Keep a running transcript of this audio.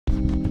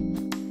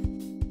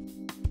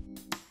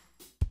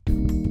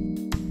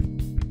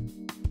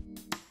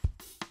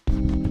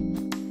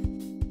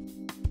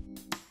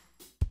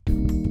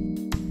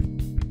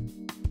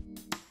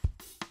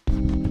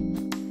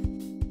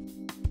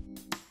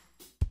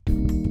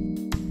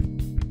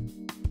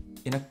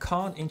In a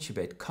can't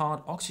intubate,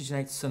 can't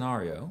oxygenate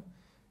scenario,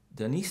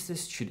 the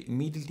anesthetist should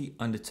immediately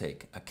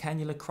undertake a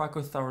cannula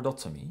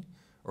cricothyroidotomy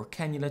or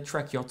cannula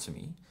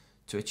tracheotomy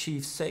to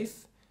achieve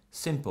safe,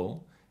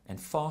 simple, and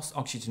fast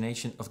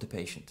oxygenation of the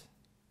patient.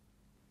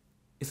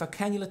 If a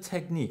cannula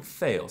technique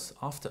fails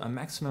after a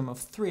maximum of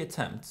 3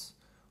 attempts,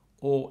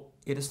 or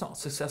it is not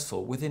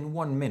successful within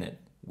 1 minute,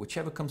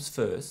 whichever comes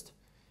first,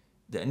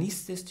 the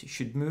anesthetist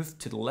should move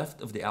to the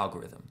left of the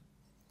algorithm.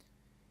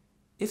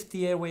 If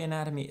the airway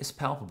anatomy is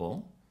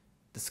palpable,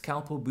 the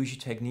Scalpel Bougie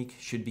technique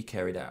should be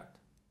carried out.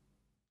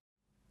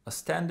 A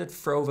standard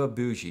Frova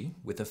bougie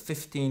with a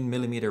 15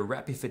 mm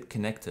RapidFit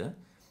connector,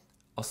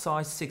 a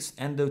size 6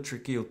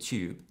 endotracheal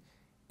tube,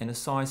 and a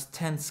size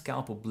 10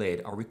 scalpel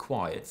blade are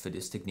required for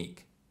this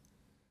technique.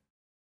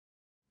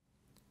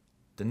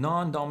 The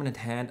non-dominant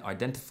hand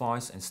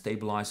identifies and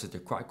stabilizes the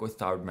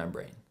cricothyroid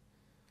membrane.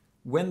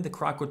 When the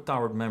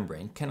cricothyroid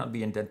membrane cannot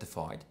be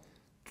identified,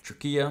 the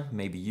trachea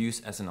may be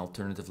used as an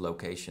alternative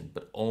location,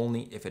 but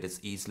only if it is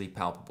easily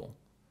palpable.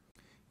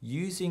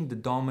 Using the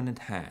dominant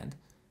hand,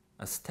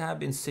 a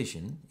stab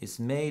incision is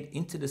made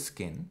into the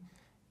skin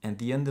and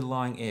the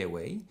underlying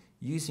airway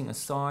using a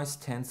size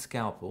 10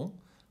 scalpel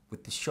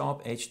with the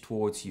sharp edge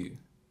towards you.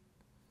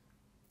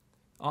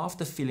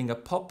 After feeling a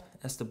pop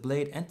as the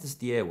blade enters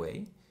the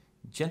airway,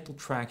 gentle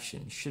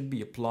traction should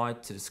be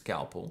applied to the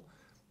scalpel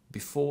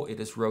before it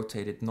is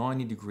rotated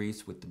 90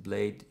 degrees with the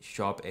blade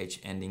sharp edge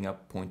ending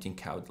up pointing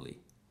caudally.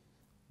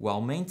 While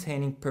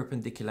maintaining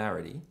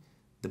perpendicularity,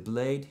 the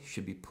blade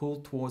should be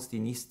pulled towards the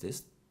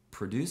anesthetist,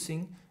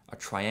 producing a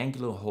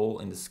triangular hole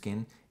in the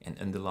skin and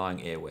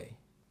underlying airway.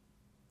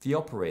 The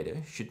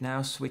operator should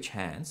now switch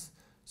hands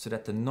so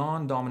that the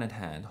non-dominant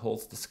hand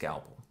holds the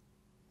scalpel.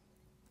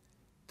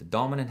 The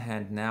dominant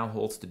hand now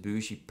holds the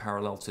bougie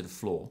parallel to the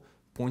floor,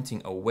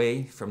 pointing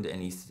away from the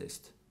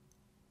anesthetist.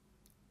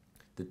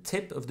 The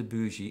tip of the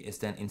bougie is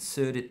then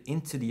inserted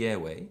into the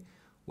airway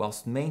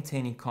whilst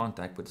maintaining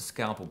contact with the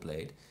scalpel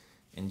blade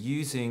and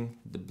using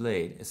the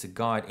blade as a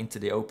guide into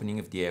the opening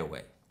of the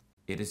airway.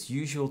 It is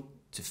usual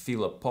to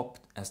feel a pop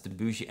as the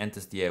bougie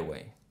enters the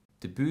airway.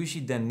 The bougie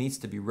then needs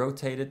to be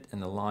rotated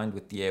and aligned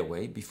with the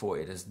airway before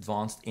it is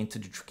advanced into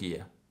the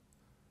trachea.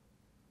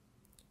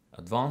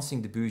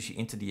 Advancing the bougie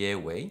into the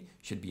airway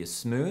should be a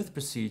smooth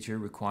procedure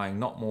requiring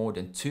not more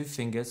than 2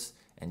 fingers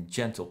and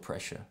gentle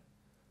pressure.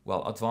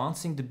 While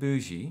advancing the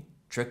bougie,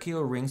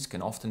 tracheal rings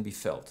can often be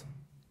felt.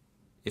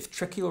 If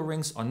tracheal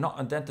rings are not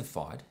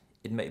identified,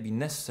 it may be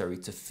necessary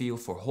to feel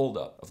for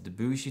hold-up of the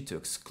bougie to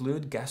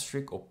exclude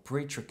gastric or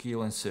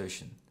pretracheal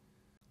insertion.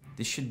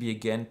 This should be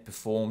again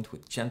performed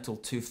with gentle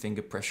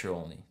 2-finger pressure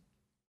only.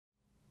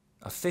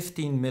 A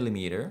 15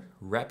 mm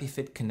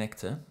RapidFit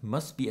connector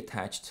must be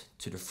attached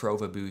to the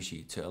Frova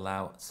bougie to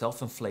allow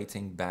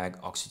self-inflating bag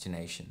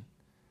oxygenation.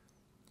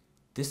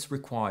 This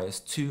requires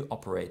 2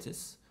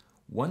 operators,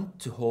 one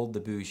to hold the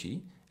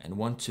bougie and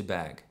one to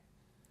bag.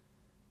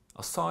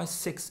 A size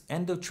 6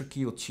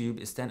 endotracheal tube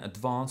is then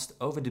advanced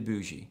over the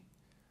bougie.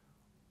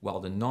 While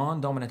the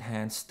non-dominant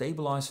hand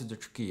stabilizes the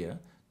trachea,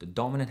 the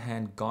dominant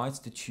hand guides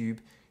the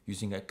tube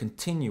using a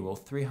continual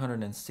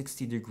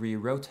 360-degree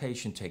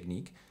rotation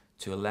technique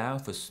to allow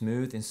for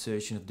smooth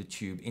insertion of the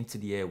tube into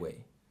the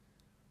airway.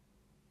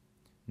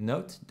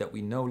 Note that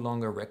we no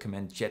longer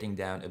recommend jetting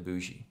down a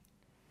bougie.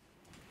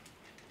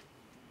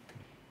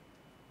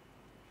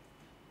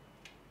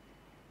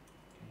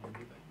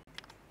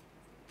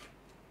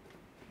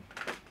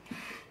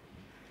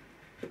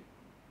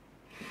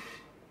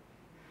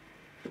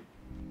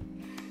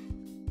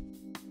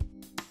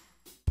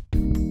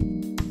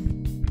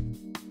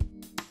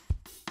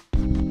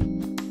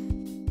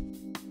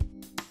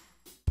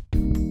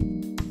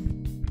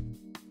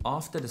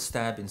 After the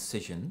stab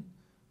incision,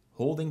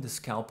 holding the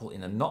scalpel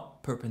in a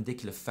not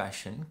perpendicular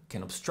fashion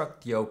can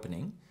obstruct the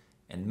opening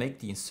and make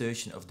the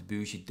insertion of the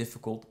bougie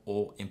difficult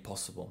or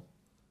impossible.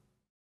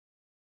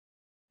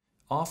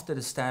 After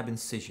the stab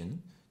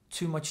incision,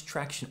 too much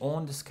traction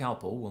on the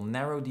scalpel will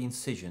narrow the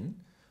incision,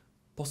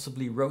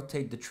 possibly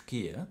rotate the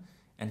trachea,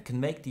 and can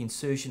make the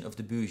insertion of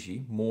the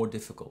bougie more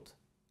difficult.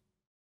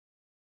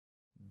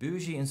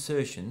 Bougie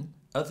insertion,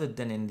 other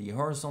than in the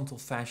horizontal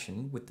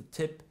fashion with the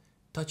tip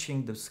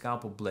touching the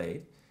scalpel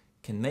blade,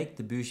 can make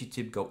the bougie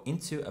tip go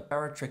into a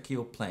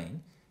paratracheal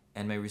plane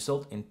and may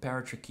result in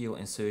paratracheal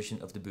insertion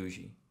of the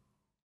bougie.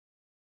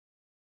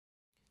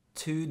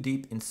 Too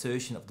deep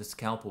insertion of the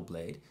scalpel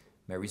blade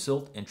may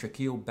result in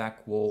tracheal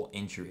back wall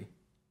injury.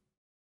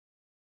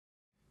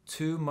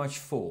 Too much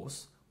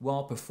force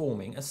while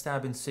performing a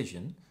stab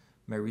incision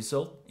may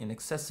result in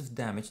excessive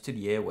damage to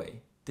the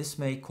airway. This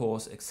may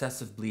cause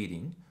excessive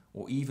bleeding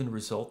or even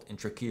result in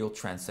tracheal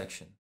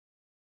transection.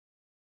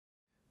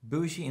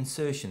 Bougie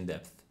insertion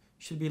depth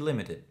should be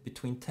limited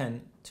between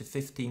 10 to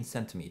 15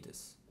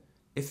 centimeters.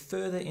 If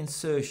further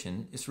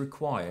insertion is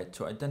required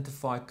to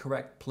identify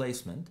correct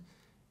placement,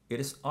 it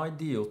is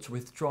ideal to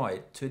withdraw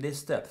it to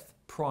this depth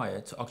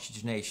prior to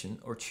oxygenation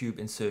or tube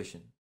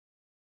insertion.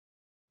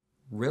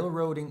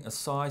 Railroading a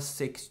size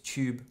 6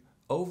 tube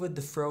over the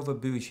Frova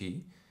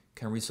bougie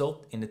can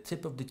result in the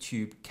tip of the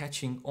tube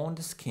catching on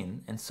the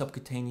skin and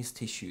subcutaneous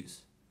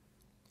tissues.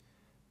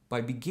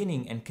 By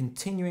beginning and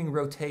continuing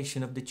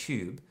rotation of the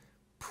tube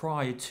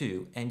prior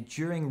to and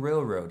during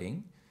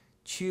railroading,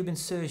 tube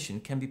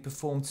insertion can be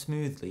performed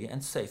smoothly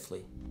and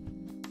safely.